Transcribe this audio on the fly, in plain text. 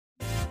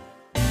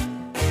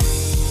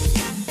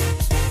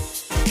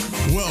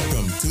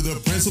to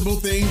the Principal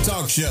Thing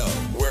Talk Show,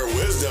 where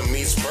wisdom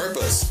meets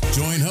purpose.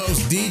 Join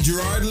host D.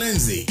 Gerard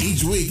Lindsay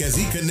each week as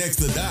he connects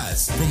the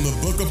dots from the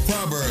book of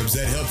Proverbs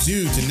that helps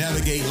you to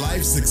navigate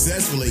life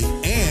successfully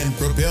and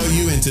propel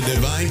you into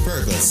divine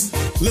purpose.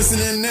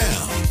 Listen in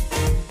now.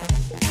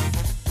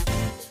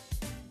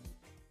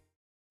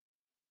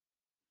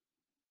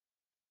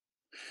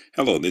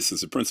 Hello, this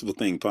is the Principal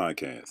Thing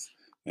Podcast,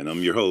 and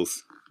I'm your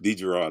host, D.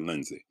 Gerard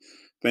Lindsay.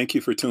 Thank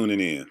you for tuning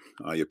in.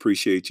 I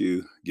appreciate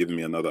you giving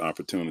me another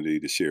opportunity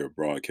to share a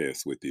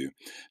broadcast with you.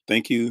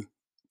 Thank you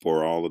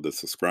for all of the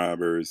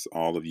subscribers,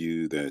 all of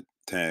you that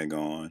tag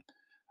on,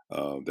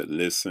 that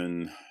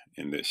listen,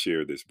 and that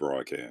share this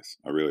broadcast.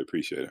 I really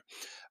appreciate it.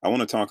 I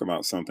want to talk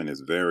about something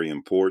that's very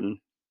important.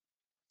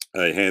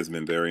 It has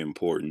been very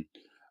important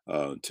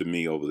to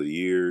me over the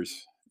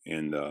years,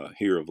 and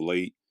here of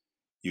late,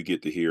 you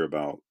get to hear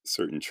about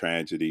certain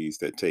tragedies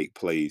that take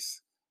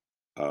place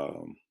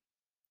um,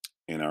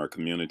 in our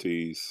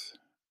communities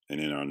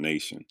and in our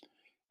nation.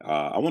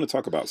 I want to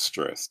talk about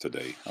stress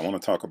today. I want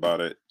to talk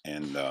about it,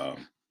 and I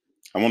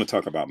want to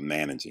talk about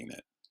managing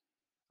it.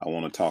 I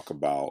want to talk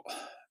about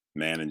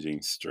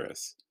managing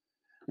stress.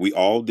 We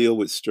all deal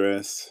with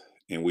stress,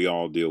 and we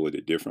all deal with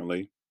it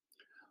differently.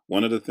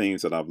 One of the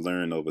things that I've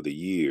learned over the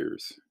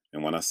years,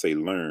 and when I say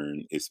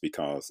learn, it's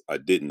because I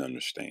didn't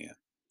understand,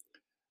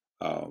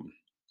 um,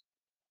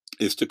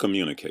 is to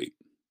communicate.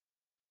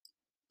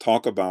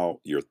 Talk about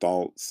your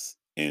thoughts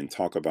and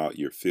talk about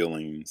your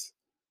feelings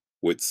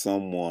with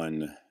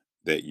someone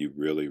that you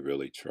really,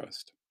 really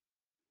trust,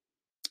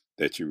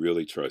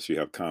 you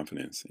have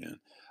confidence in,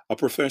 a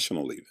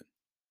professional even.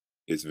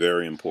 It's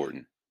very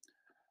important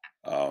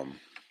um,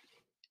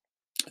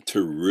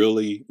 to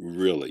really,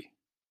 really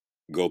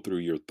go through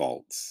your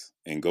thoughts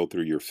and go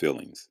through your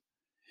feelings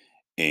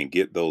and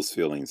get those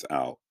feelings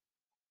out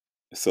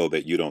so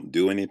that you don't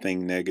do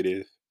anything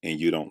negative and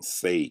you don't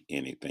say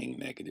anything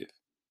negative.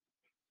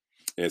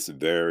 It's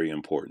very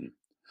important.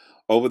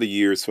 Over the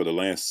years, for the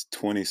last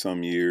 20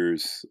 some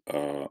years,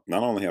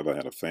 not only have I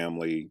had a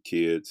family,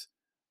 kids,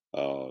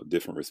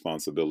 different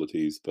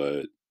responsibilities,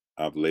 but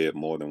I've led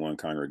more than one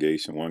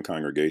congregation. One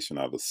congregation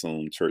I've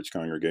assumed church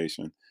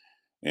congregation,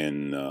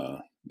 and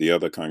the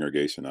other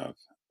congregation I've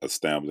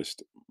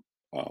established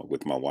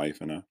with my wife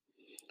and I.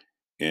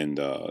 And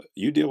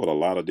you deal with a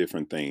lot of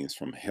different things,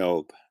 from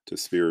health to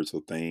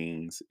spiritual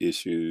things,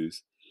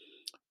 issues.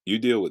 You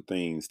deal with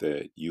things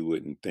that you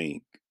wouldn't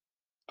think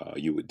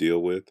you would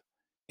deal with,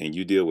 and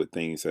you deal with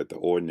things that the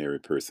ordinary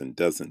person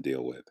doesn't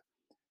deal with.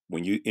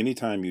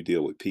 Anytime you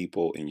deal with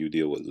people and you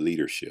deal with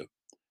leadership,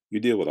 you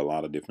deal with a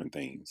lot of different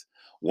things.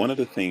 One of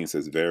the things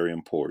that's very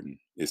important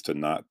is to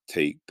not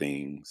take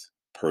things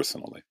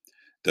personally.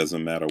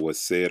 Doesn't matter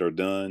what's said or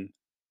done,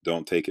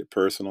 don't take it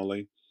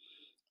personally.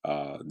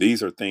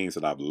 These are things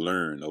that I've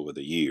learned over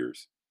the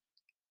years,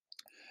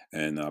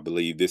 and I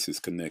believe this is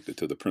connected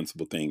to the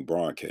Principal Thing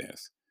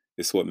broadcast.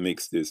 It's what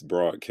makes this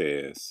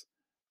broadcast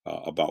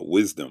about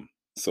wisdom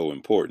so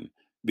important,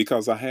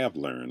 because I have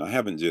learned. I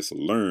haven't just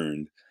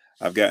learned,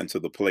 I've gotten to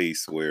the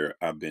place where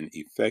I've been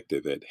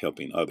effective at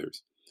helping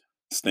others.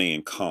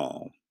 Staying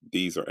calm.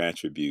 These are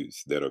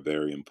attributes that are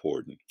very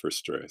important for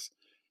stress.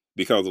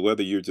 Because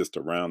whether you're just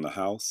around the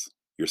house,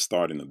 you're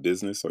starting a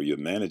business, or you're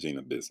managing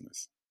a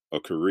business,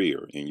 a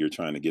career, and you're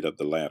trying to get up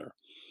the ladder,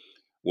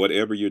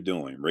 whatever you're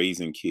doing,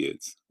 raising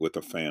kids with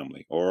a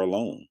family or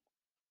alone,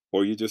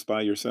 or you're just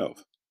by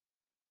yourself,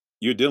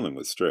 you're dealing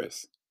with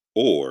stress,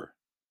 or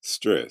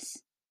stress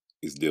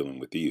is dealing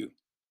with you.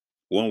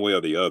 One way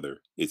or the other,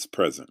 it's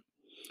present.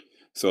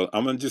 So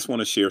I'm gonna just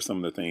want to share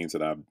some of the things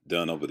that I've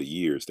done over the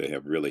years that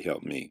have really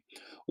helped me.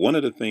 One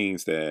of the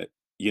things that,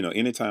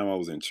 anytime I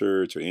was in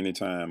church, or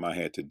anytime I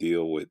had to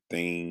deal with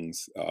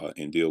things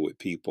and deal with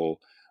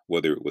people,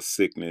 whether it was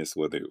sickness,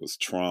 whether it was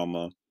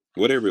trauma,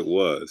 whatever it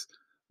was,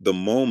 the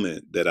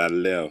moment that I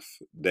left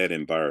that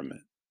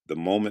environment, the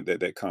moment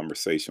that that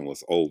conversation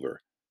was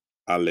over,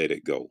 I let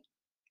it go.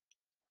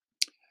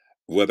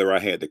 Whether I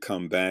had to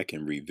come back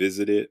and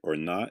revisit it or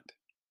not,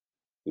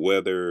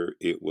 whether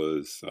it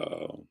was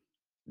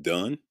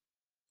done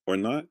or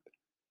not,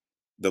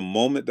 the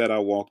moment that I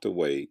walked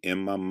away, in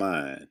my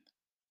mind,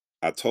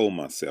 I told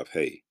myself,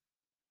 hey,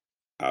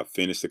 I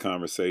finished the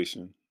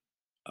conversation.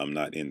 I'm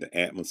not in the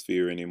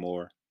atmosphere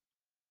anymore.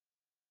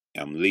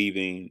 I'm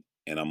leaving,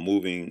 and I'm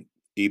moving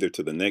either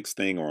to the next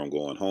thing, or I'm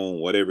going home,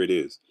 whatever it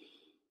is.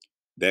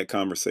 That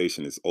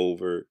conversation is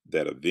over.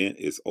 That event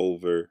is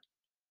over.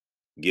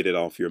 Get it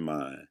off your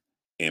mind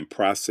and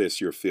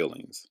process your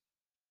feelings.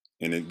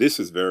 And this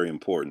is very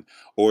important,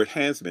 or it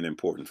has been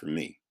important for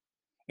me.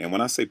 And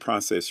when I say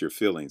process your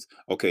feelings,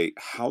 okay,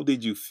 how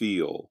did you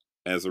feel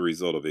as a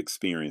result of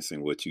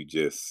experiencing what you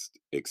just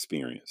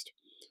experienced?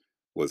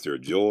 Was there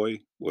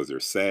joy? Was there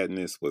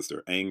sadness? Was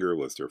there anger?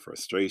 Was there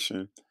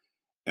frustration?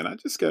 And I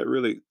just got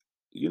really,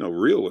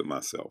 real with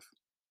myself,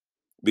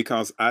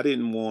 because I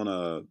didn't want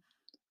to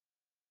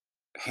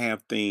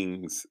have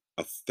things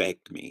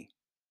affect me,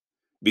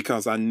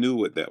 because I knew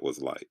what that was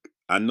like.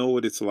 I know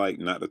what it's like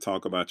not to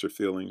talk about your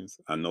feelings.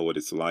 I know what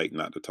it's like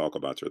not to talk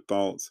about your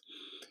thoughts.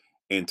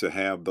 and to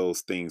have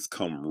those things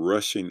come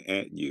rushing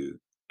at you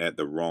at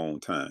the wrong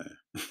time,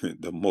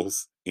 the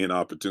most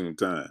inopportune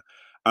time.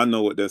 I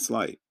know what that's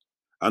like.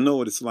 I know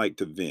what it's like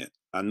to vent.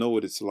 I know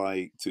what it's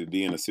like to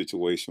be in a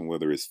situation,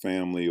 whether it's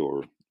family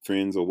or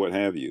friends or what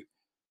have you,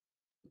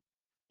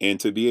 and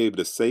to be able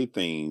to say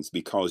things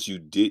because you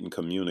didn't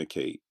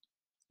communicate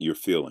your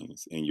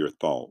feelings and your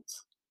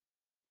thoughts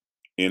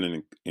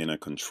in a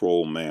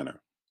controlled manner.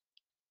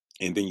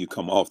 And then you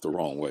come off the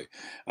wrong way.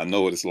 I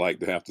know what it's like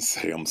to have to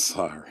say, I'm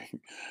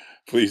sorry.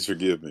 Please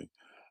forgive me.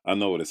 I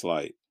know what it's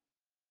like.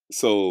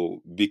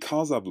 So,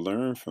 because I've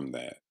learned from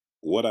that,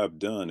 what I've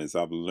done is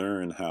I've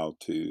learned how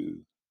to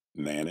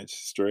manage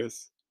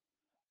stress.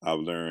 I've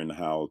learned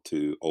how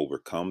to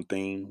overcome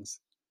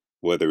things,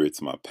 whether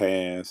it's my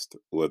past,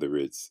 whether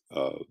it's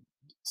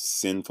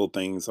sinful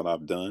things that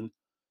I've done.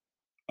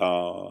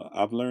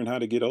 I've learned how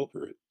to get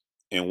over it.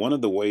 And one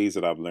of the ways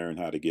that I've learned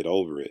how to get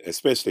over it,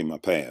 especially my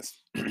past,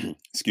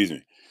 excuse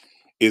me,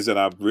 is that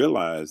I've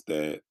realized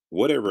that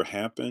whatever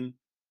happened,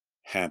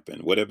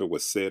 happened. Whatever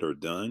was said or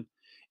done,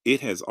 it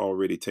has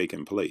already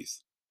taken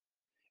place.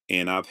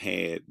 And I've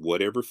had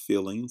whatever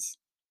feelings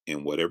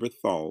and whatever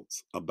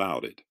thoughts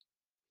about it.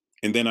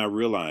 And then I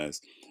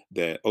realized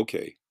that,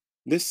 okay,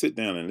 let's sit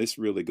down and let's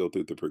really go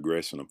through the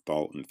progression of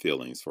thought and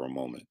feelings for a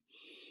moment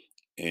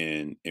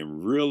and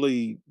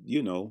really,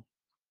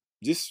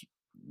 just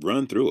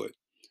run through it.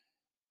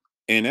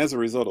 And as a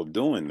result of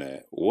doing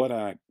that, what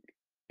I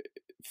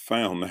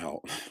found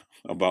out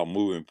about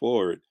moving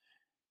forward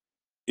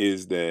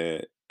is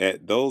that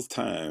at those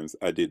times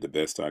I did the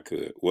best I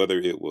could, whether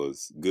it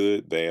was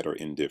good, bad, or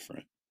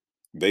indifferent,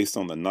 based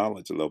on the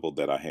knowledge level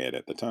that I had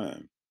at the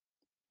time.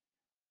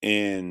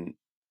 And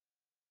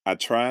I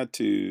tried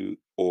to,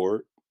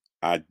 or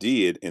I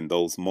did in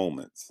those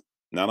moments,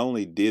 not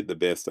only did the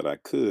best that I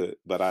could,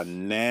 but I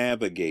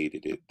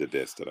navigated it the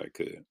best that I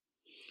could.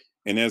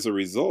 And as a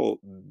result,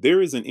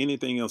 there isn't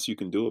anything else you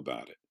can do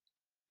about it.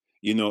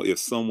 If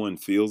someone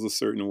feels a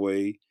certain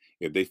way,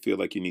 if they feel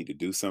like you need to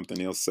do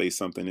something else, say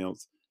something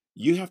else,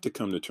 you have to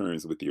come to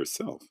terms with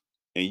yourself.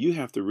 And you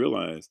have to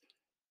realize,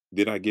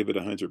 did I give it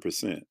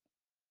 100%?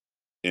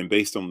 And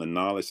based on the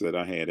knowledge that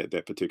I had at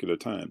that particular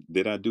time,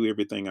 did I do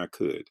everything I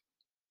could?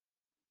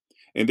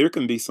 And there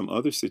can be some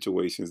other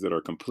situations that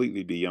are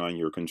completely beyond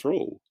your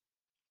control.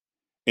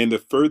 And the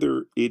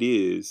further it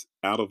is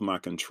out of my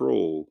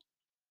control,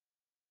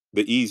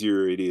 the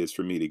easier it is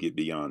for me to get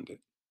beyond it.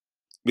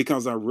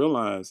 Because I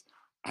realize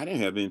I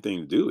didn't have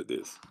anything to do with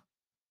this.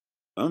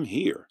 I'm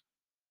here.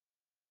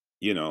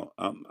 You know,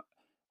 um,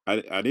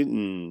 I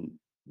didn't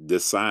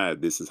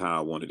decide this is how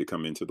I wanted to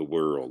come into the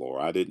world, or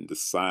I didn't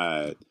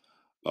decide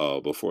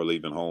before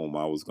leaving home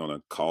I was going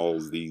to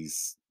cause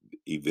these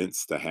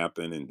events to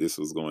happen and this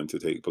was going to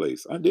take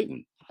place. I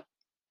didn't.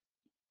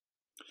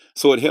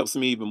 So it helps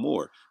me even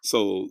more.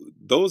 So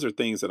those are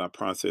things that I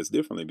process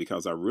differently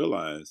because I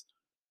realize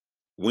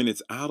when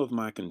it's out of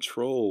my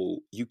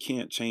control, you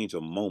can't change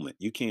a moment.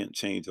 You can't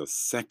change a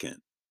second.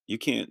 You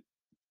can't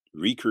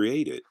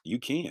recreate it. You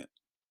can't.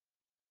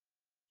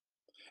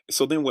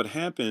 So then what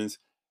happens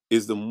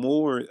is the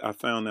more I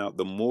found out,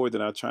 the more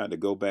that I tried to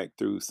go back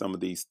through some of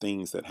these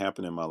things that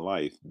happened in my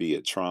life, be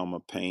it trauma,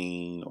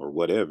 pain, or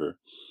whatever,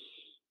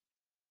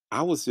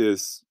 I was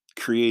just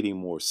creating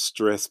more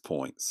stress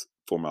points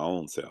for my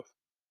own self.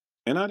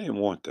 And I didn't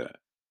want that.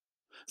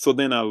 So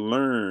then I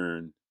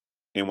learned,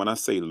 and when I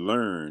say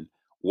learn,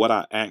 what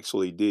I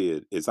actually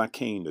did is I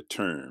came to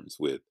terms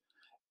with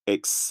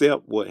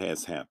accept what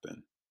has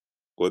happened,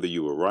 whether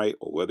you were right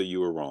or whether you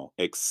were wrong.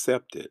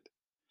 Accept it.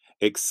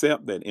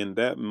 Accept that in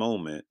that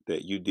moment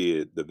that you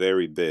did the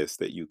very best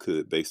that you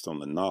could based on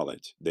the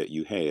knowledge that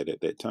you had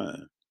at that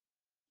time.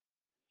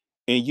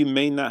 And you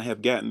may not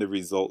have gotten the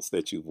results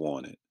that you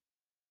wanted.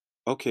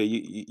 Okay,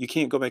 you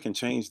can't go back and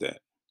change that.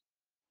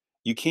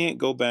 You can't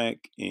go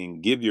back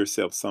and give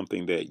yourself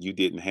something that you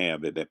didn't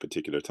have at that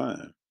particular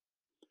time.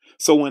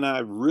 So when I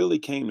really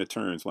came to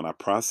terms, when I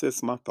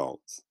processed my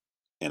thoughts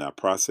and I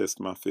processed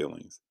my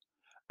feelings,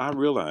 I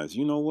realized,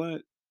 you know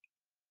what?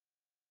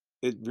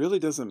 It really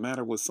doesn't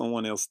matter what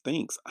someone else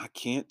thinks. I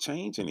can't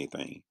change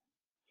anything.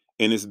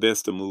 And it's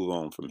best to move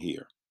on from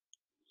here.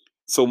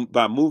 So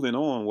by moving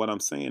on, what I'm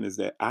saying is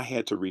that I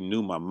had to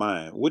renew my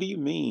mind. What do you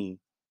mean,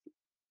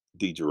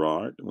 D.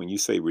 Gerard, when you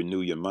say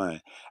renew your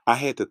mind? I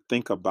had to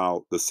think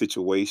about the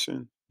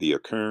situation, the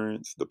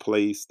occurrence, the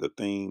place, the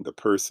thing, the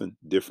person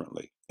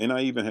differently. And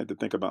I even had to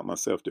think about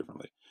myself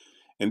differently.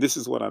 And this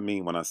is what I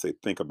mean when I say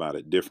think about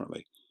it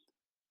differently.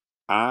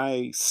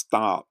 I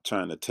stopped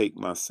trying to take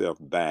myself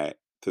back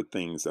to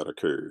things that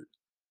occurred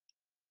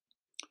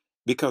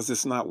because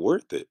it's not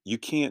worth it. You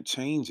can't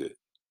change it.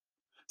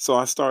 So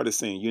I started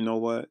saying, you know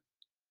what?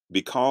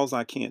 Because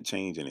I can't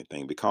change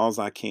anything, because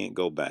I can't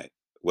go back,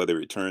 whether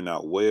it turned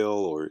out well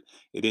or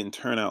it didn't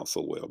turn out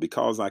so well,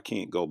 because I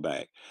can't go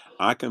back,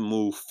 I can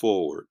move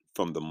forward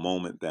from the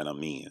moment that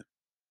I'm in.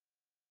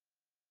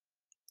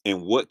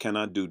 And what can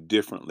I do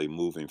differently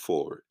moving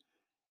forward?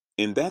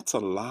 And that's a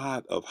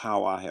lot of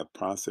how I have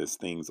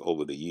processed things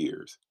over the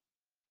years.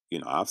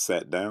 I've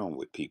sat down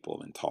with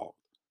people and talked.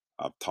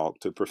 I've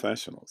talked to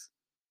professionals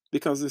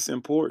because it's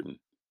important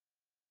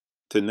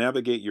to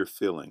navigate your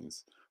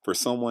feelings for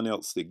someone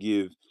else to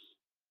give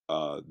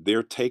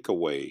their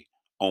takeaway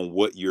on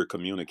what you're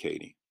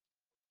communicating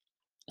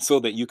so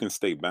that you can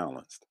stay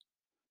balanced.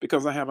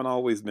 Because I haven't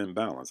always been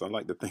balanced. I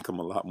like to think I'm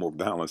a lot more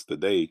balanced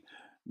today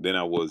than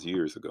I was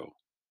years ago.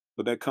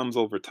 But that comes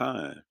over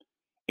time,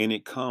 and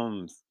it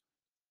comes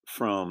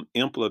from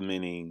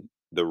implementing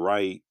the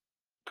right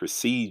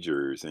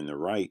procedures and the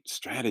right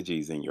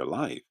strategies in your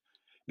life.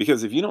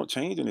 Because if you don't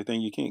change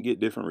anything, you can't get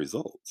different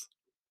results.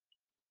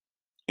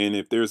 And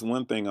if there's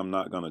one thing I'm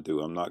not going to do,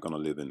 I'm not going to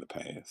live in the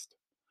past.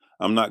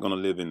 I'm not going to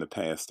live in the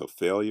past of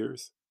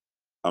failures.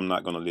 I'm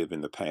not going to live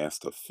in the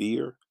past of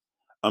fear.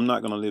 I'm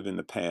not going to live in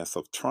the past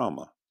of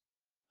trauma.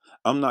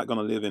 I'm not going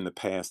to live in the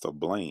past of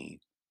blame.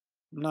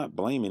 I'm not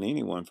blaming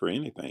anyone for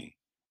anything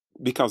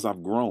because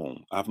I've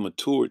grown. I've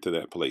matured to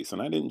that place.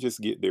 And I didn't just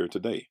get there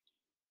today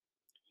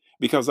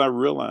because I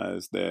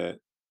realized that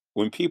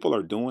when people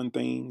are doing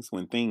things,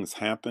 when things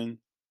happen,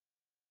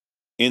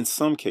 in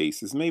some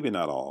cases, maybe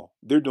not all,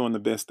 they're doing the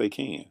best they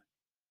can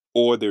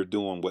or they're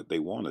doing what they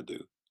want to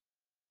do.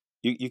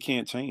 You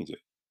can't change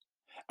it.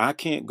 I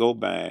can't go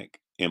back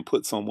and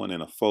put someone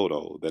in a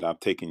photo that I've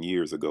taken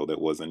years ago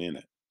that wasn't in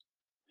it.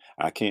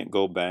 I can't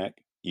go back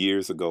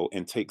years ago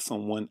and take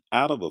someone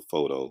out of a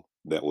photo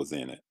that was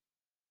in it.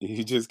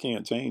 You just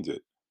can't change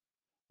it.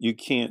 You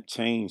can't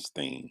change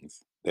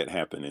things that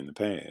happened in the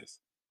past.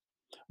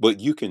 But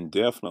you can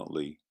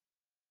definitely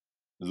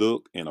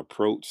look and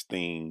approach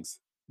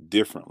things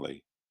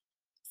differently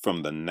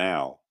from the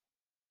now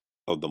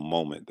of the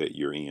moment that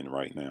you're in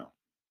right now.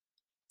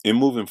 And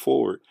moving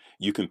forward,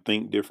 you can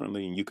think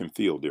differently and you can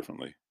feel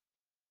differently.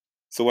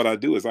 So what I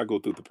do is I go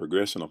through the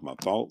progression of my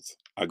thoughts,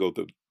 I go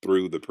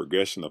through the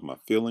progression of my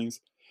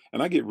feelings,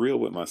 and I get real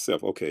with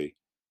myself. Okay,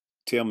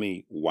 tell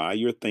me why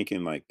you're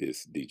thinking like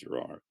this, D.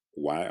 Gerard.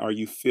 Why are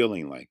you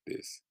feeling like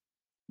this?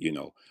 You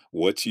know,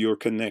 what's your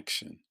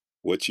connection?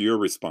 What's your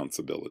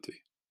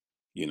responsibility?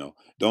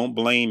 Don't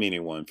blame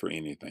anyone for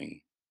anything,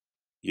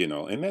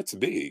 and that's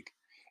big.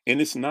 And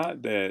it's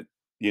not that,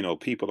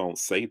 people don't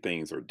say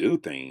things or do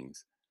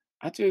things.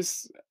 I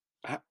just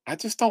I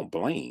just don't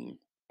blame.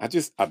 I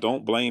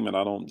don't blame and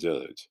I don't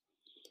judge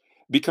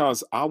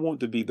because I want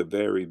to be the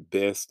very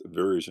best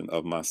version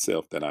of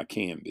myself that I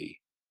can be.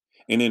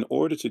 And in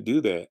order to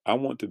do that, I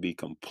want to be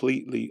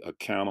completely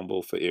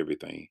accountable for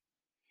everything.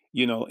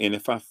 And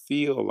if I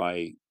feel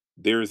like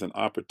there is an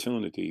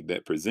opportunity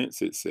that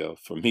presents itself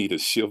for me to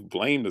shift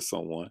blame to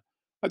someone,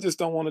 I just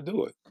don't want to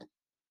do it.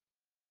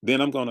 Then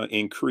I'm going to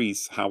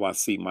increase how I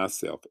see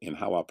myself and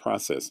how I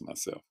process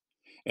myself.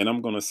 And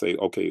I'm going to say,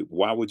 okay,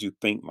 why would you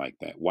think like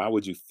that? Why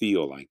would you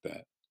feel like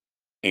that?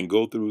 And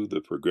go through the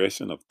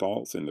progression of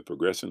thoughts and the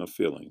progression of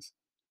feelings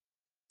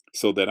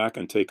so that I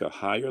can take a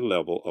higher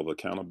level of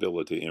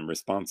accountability and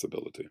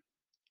responsibility.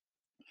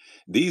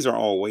 These are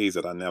all ways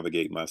that I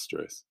navigate my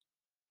stress.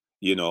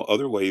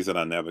 Other ways that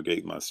I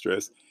navigate my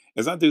stress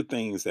is I do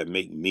things that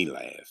make me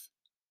laugh.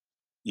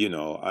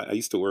 I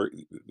used to work,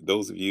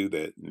 those of you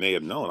that may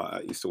have known, I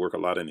used to work a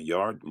lot in the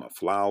yard, my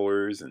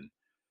flowers and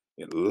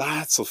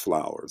lots of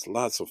flowers,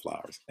 lots of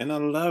flowers. And I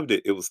loved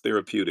it. It was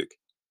therapeutic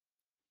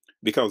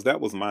because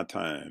that was my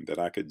time that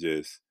I could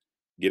just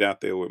get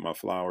out there with my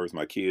flowers.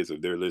 My kids,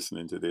 if they're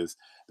listening to this,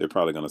 they're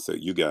probably going to say,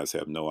 "You guys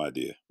have no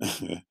idea,"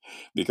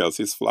 because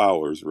his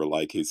flowers were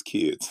like his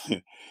kids.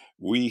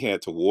 We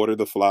had to water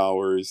the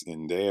flowers,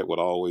 and Dad would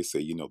always say,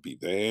 "Be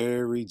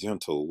very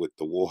gentle with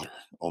the water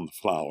on the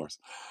flowers."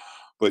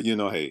 But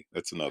hey,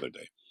 that's another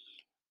day.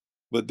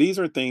 But these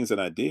are things that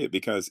I did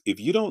because if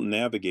you don't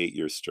navigate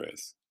your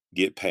stress,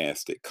 get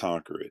past it,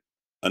 conquer it,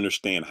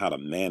 understand how to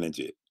manage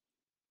it,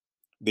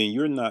 then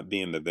you're not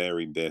being the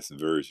very best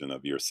version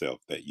of yourself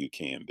that you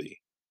can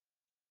be.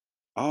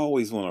 I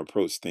always want to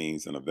approach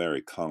things in a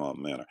very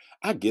calm manner.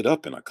 I get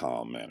up in a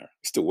calm manner. I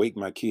used to wake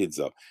my kids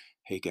up.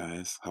 Hey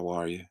guys, how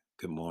are you?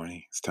 Good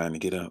morning. It's time to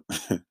get up.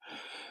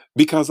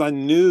 Because I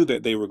knew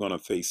that they were going to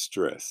face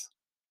stress.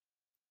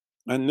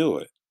 I knew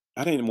it.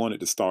 I didn't want it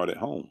to start at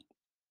home.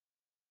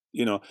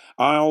 You know,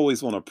 I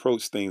always want to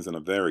approach things in a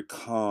very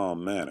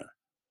calm manner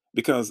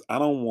because I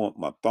don't want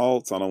my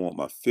thoughts, I don't want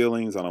my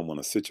feelings, I don't want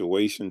a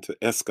situation to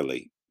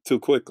escalate too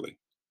quickly.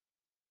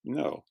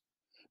 No,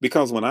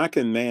 because when I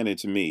can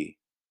manage me,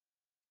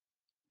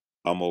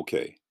 I'm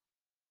okay.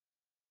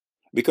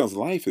 Because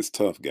life is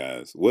tough,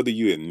 guys, whether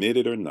you admit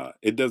it or not.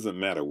 It doesn't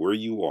matter where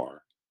you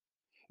are.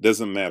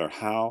 Doesn't matter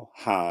how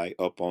high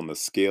up on the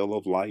scale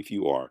of life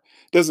you are.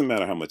 Doesn't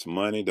matter how much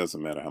money,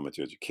 doesn't matter how much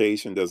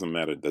education, doesn't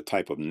matter the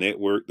type of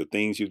network, the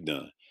things you've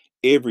done.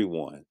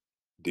 Everyone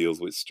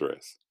deals with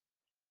stress.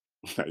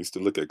 I used to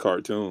look at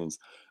cartoons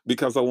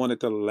because I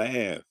wanted to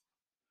laugh.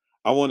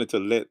 I wanted to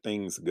let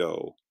things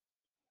go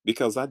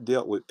because I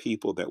dealt with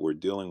people that were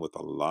dealing with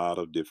a lot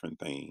of different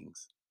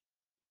things.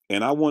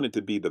 And I wanted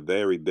to be the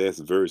very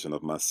best version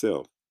of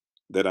myself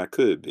that I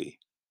could be.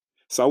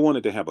 So I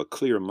wanted to have a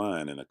clear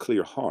mind and a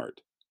clear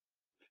heart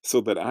so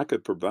that I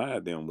could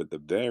provide them with the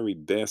very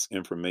best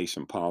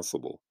information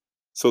possible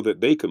so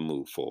that they could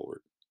move forward.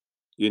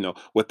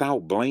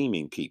 without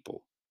blaming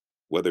people,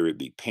 whether it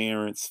be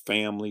parents,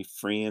 family,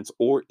 friends,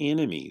 or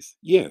enemies.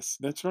 Yes,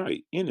 that's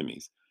right,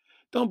 enemies.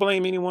 Don't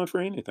blame anyone for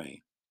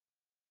anything.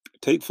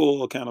 Take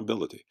full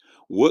accountability.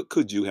 What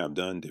could you have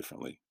done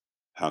differently?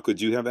 How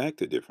could you have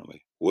acted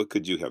differently? What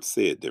could you have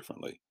said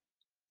differently?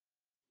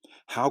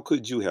 How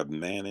could you have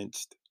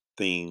managed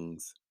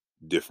things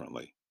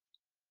differently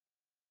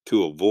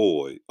to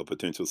avoid a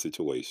potential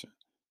situation?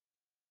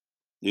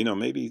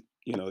 Maybe,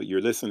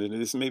 you're listening to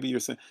this. Maybe you're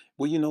saying,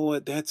 well, you know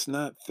what? That's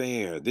not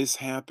fair. This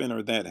happened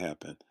or that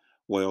happened.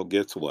 Well,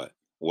 guess what?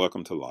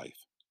 Welcome to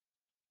life,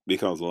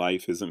 because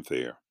life isn't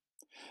fair.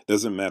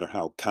 Doesn't matter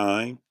how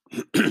kind,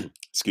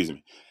 excuse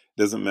me,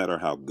 doesn't matter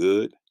how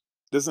good,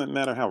 doesn't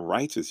matter how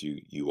righteous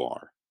you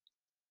are.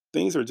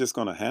 Things are just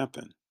going to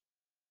happen.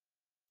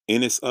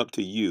 And it's up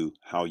to you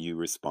how you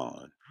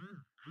respond.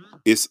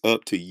 It's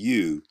up to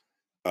you,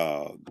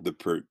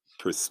 the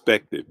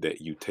perspective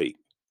that you take.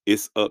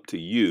 It's up to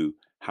you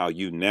how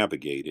you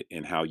navigate it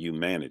and how you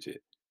manage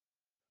it.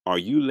 Are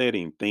you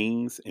letting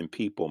things and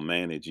people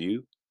manage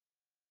you,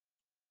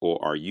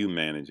 or are you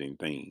managing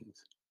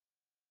things?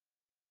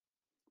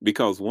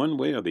 Because one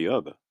way or the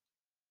other,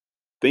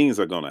 things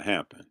are going to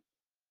happen.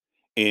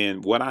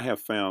 And what I have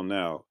found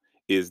now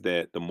is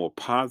that the more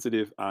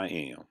positive I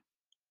am,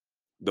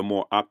 the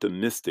more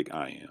optimistic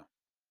I am,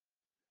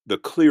 the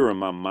clearer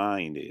my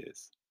mind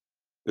is,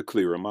 the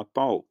clearer my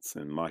thoughts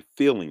and my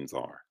feelings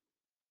are,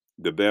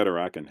 the better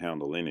I can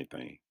handle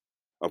anything.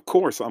 Of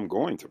course, I'm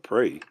going to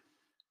pray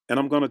and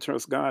I'm going to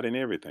trust God in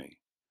everything.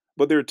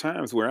 But there are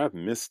times where I've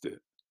missed it.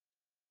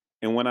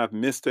 And when I've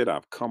missed it,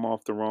 I've come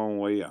off the wrong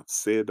way, I've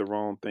said the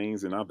wrong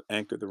things, and I've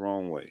acted the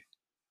wrong way.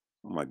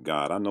 Oh my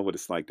God, I know what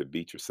it's like to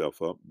beat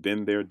yourself up.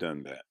 Been there,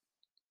 done that.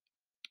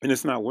 And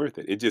it's not worth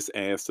it. It just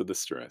adds to the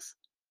stress.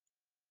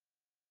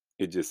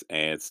 It just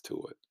adds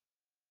to it.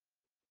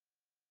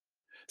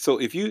 So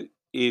if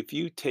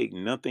you take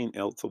nothing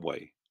else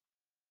away,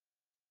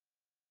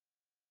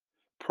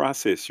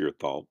 process your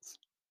thoughts,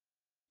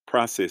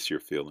 process your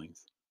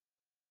feelings.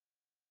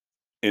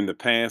 In the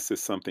past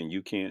is something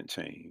you can't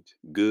change,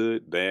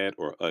 good, bad,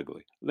 or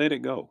ugly. Let it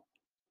go.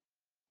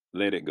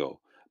 Let it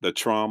go. The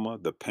trauma,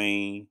 the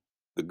pain,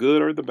 the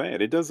good or the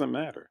bad, it doesn't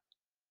matter.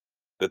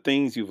 The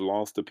things you've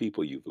lost, the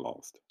people you've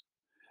lost.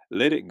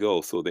 Let it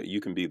go so that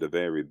you can be the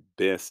very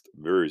best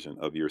version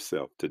of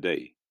yourself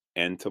today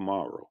and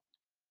tomorrow,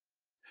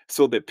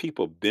 so that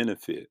people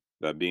benefit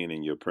by being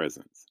in your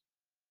presence.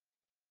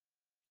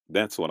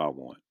 That's what I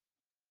want.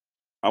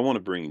 I want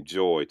to bring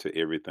joy to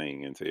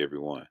everything and to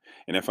everyone.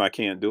 And if I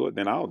can't do it,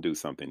 then I'll do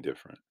something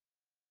different.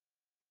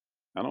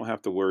 I don't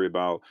have to worry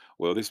about,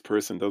 well, this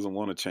person doesn't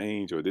want to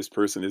change or this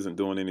person isn't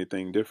doing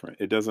anything different.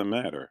 It doesn't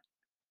matter.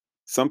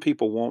 Some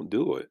people won't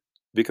do it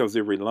because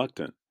they're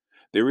reluctant.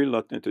 They're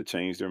reluctant to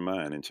change their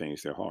mind and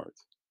change their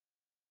hearts.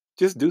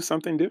 Just do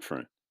something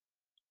different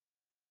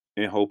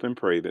and hope and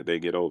pray that they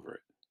get over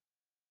it.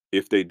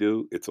 If they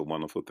do, it's a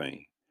wonderful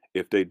thing.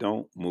 If they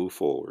don't, move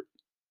forward.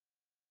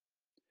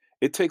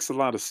 It takes a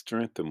lot of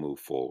strength to move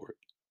forward,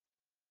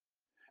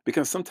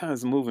 because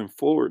sometimes moving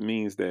forward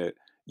means that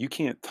you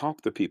can't talk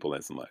to people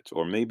as much,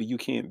 or maybe you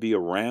can't be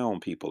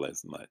around people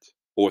as much,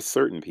 or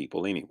certain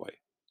people anyway.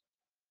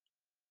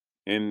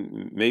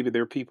 And maybe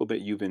they're people that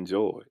you've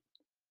enjoyed,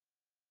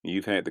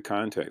 you've had the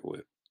contact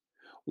with.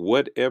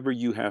 Whatever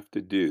you have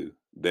to do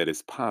that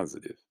is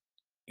positive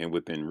and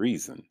within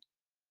reason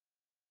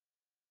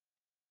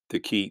to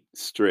keep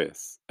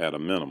stress at a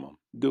minimum,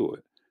 do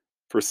it.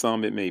 For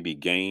some, it may be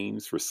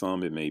games. For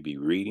some, it may be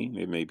reading.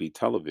 It may be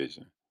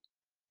television.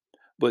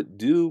 But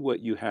do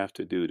what you have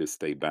to do to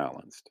stay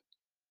balanced,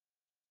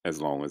 as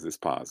long as it's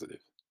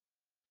positive.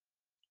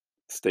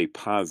 Stay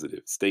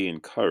positive, stay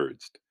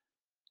encouraged,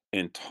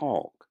 and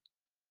talk.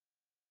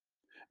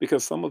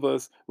 Because some of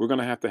us, we're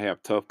going to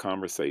have tough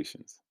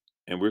conversations,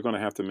 and we're going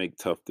to have to make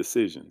tough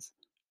decisions.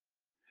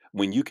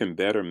 When you can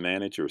better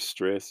manage your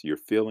stress, your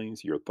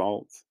feelings, your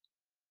thoughts,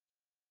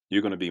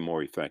 you're going to be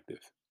more effective.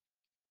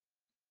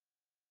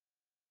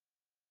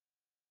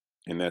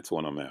 And that's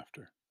what I'm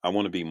after. I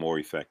want to be more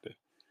effective.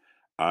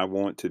 I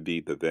want to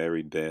be the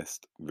very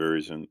best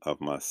version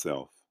of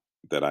myself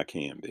that I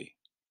can be.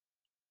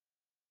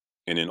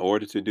 And in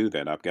order to do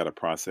that, I've got to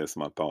process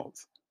my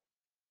thoughts,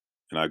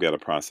 and I've got to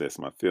process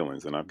my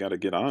feelings, and I've got to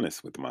get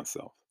honest with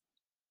myself.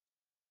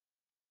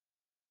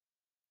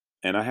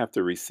 And I have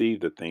to receive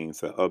the things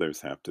that others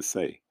have to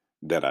say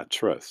that I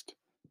trust.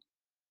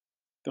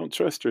 Don't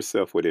trust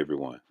yourself with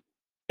everyone.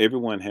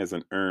 Everyone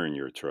hasn't earned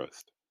your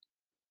trust.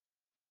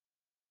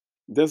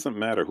 It doesn't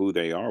matter who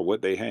they are,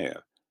 what they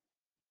have.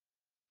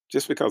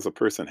 Just because a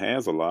person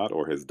has a lot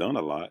or has done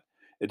a lot,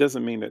 it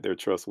doesn't mean that they're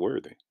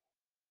trustworthy.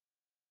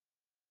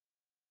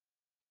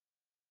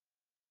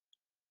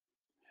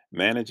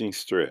 Managing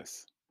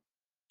stress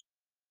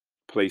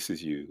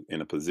places you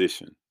in a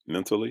position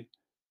mentally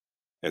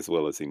as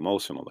well as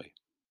emotionally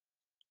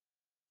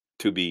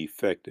to be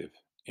effective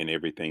in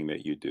everything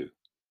that you do.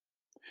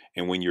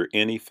 And when you're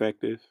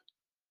ineffective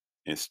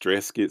and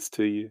stress gets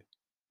to you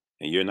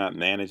and you're not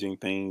managing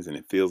things and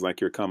it feels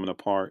like you're coming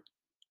apart,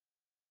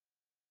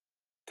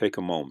 take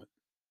a moment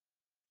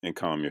and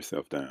calm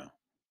yourself down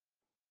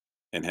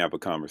and have a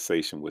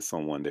conversation with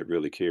someone that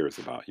really cares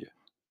about you,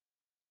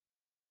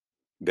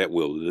 that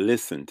will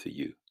listen to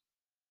you,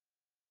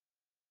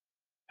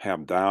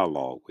 have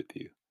dialogue with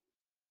you,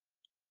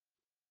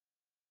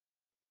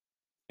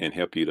 and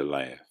help you to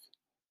laugh.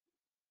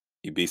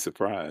 You'd be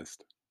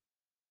surprised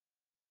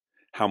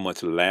how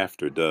much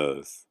laughter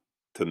does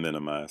to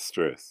minimize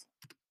stress.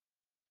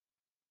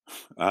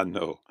 I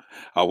know.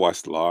 I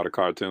watched a lot of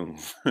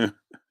cartoons with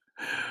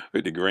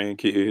the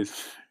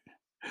grandkids,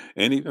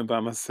 and even by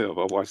myself.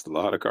 I watched a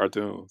lot of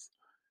cartoons,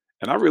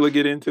 and I really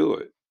get into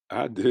it.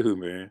 I do,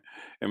 man.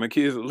 And my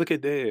kids look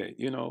at dad,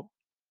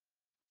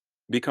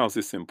 because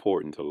it's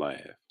important to laugh.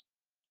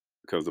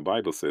 Because the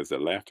Bible says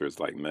that laughter is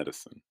like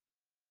medicine.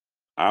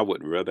 I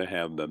would rather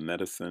have the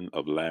medicine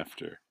of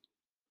laughter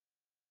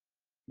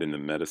than the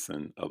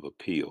medicine of a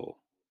pill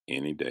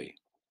any day.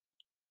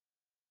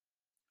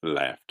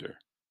 Laughter.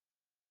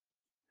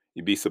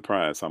 You'd be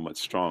surprised how much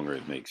stronger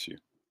it makes you,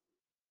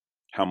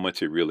 how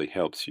much it really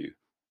helps you,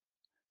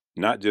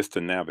 not just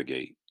to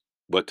navigate,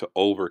 but to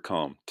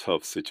overcome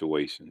tough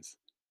situations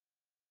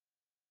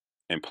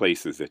and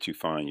places that you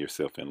find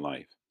yourself in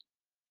life.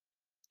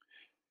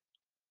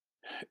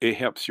 It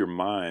helps your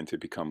mind to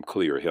become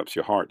clear. It helps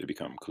your heart to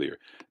become clear.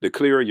 The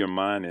clearer your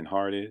mind and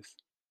heart is,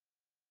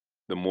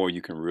 the more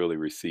you can really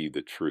receive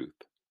the truth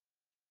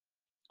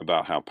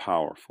about how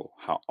powerful,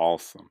 how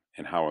awesome,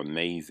 and how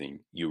amazing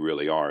you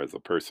really are as a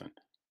person,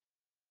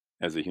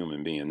 as a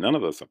human being. None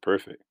of us are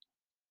perfect,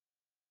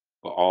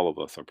 but all of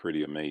us are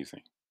pretty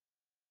amazing.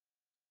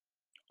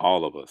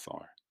 All of us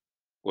are.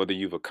 Whether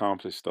you've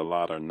accomplished a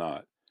lot or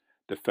not,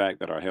 the fact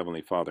that our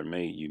Heavenly Father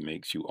made you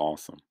makes you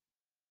awesome.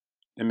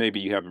 And maybe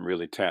you haven't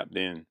really tapped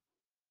in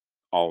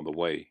all the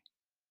way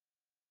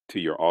to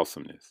your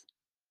awesomeness,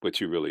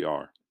 but you really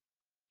are.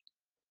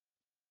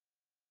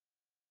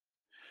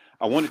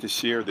 I wanted to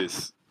share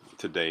this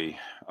today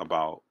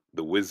about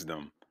the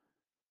wisdom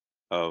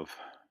of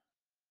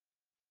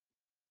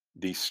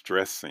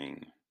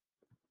de-stressing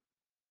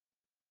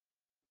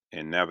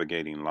and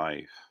navigating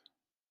life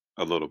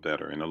a little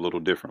better and a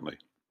little differently.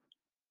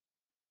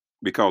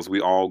 Because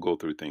we all go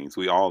through things,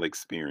 we all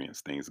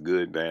experience things,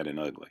 good, bad, and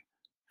ugly.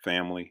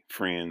 Family,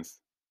 friends,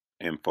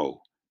 and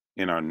foe.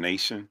 In our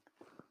nation,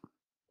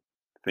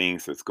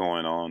 things that's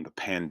going on, the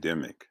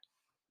pandemic,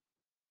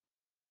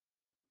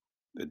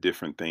 the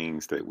different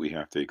things that we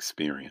have to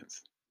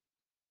experience.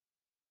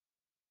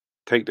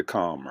 Take the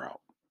calm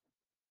route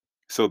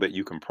so that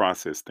you can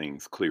process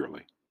things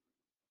clearly.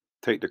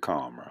 Take the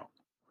calm route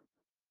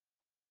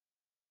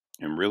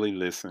and really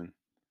listen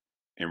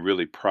and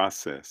really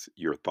process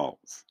your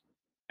thoughts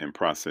and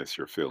process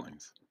your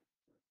feelings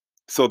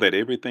so that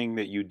everything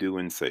that you do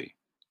and say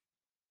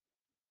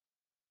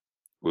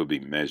will be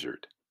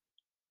measured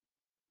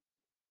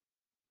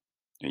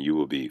and you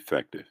will be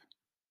effective.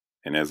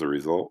 And as a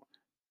result,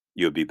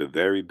 you'll be the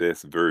very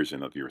best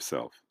version of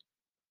yourself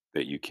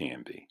that you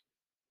can be.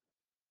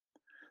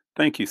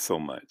 Thank you so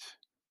much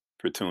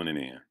for tuning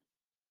in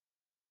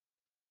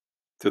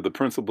to the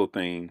Principal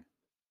Thing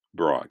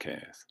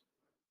broadcast.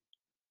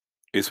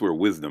 It's where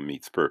wisdom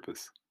meets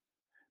purpose,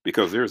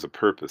 because there's a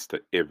purpose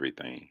to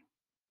everything.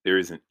 There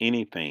isn't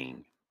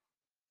anything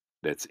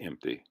that's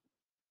empty.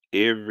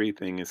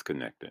 Everything is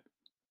connected.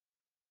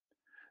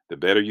 The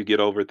better you get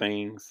over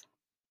things,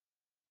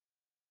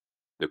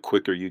 the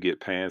quicker you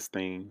get past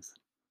things,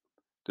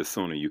 the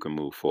sooner you can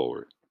move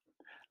forward.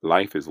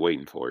 Life is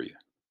waiting for you.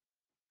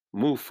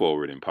 Move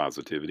forward in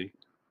positivity.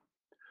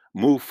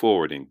 Move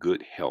forward in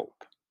good health,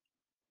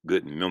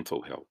 good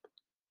mental health,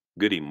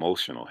 good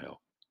emotional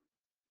health,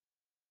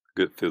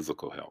 good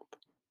physical health,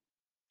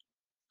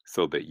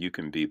 so that you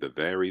can be the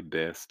very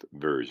best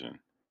version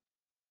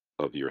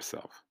of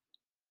yourself.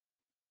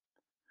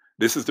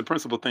 This is the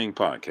Principal Thing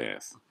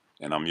podcast,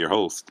 and I'm your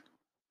host,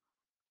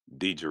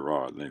 D.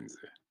 Gerard Lindsay.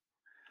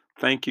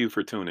 Thank you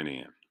for tuning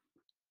in.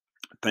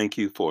 Thank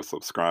you for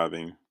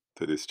subscribing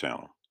to this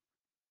channel.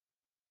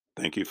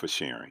 Thank you for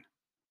sharing.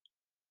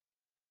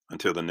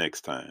 Until the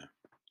next time,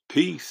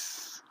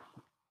 peace.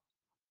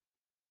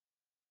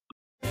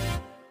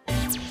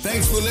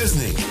 Thanks for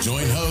listening.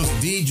 Join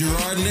host D.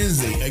 Gerard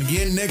Lindsay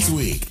again next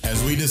week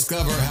as we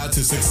discover how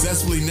to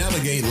successfully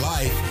navigate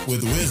life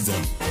with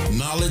wisdom,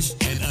 knowledge,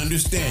 and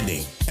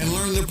understanding, and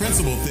learn the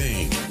principal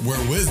thing, where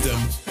wisdom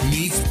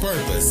meets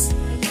purpose.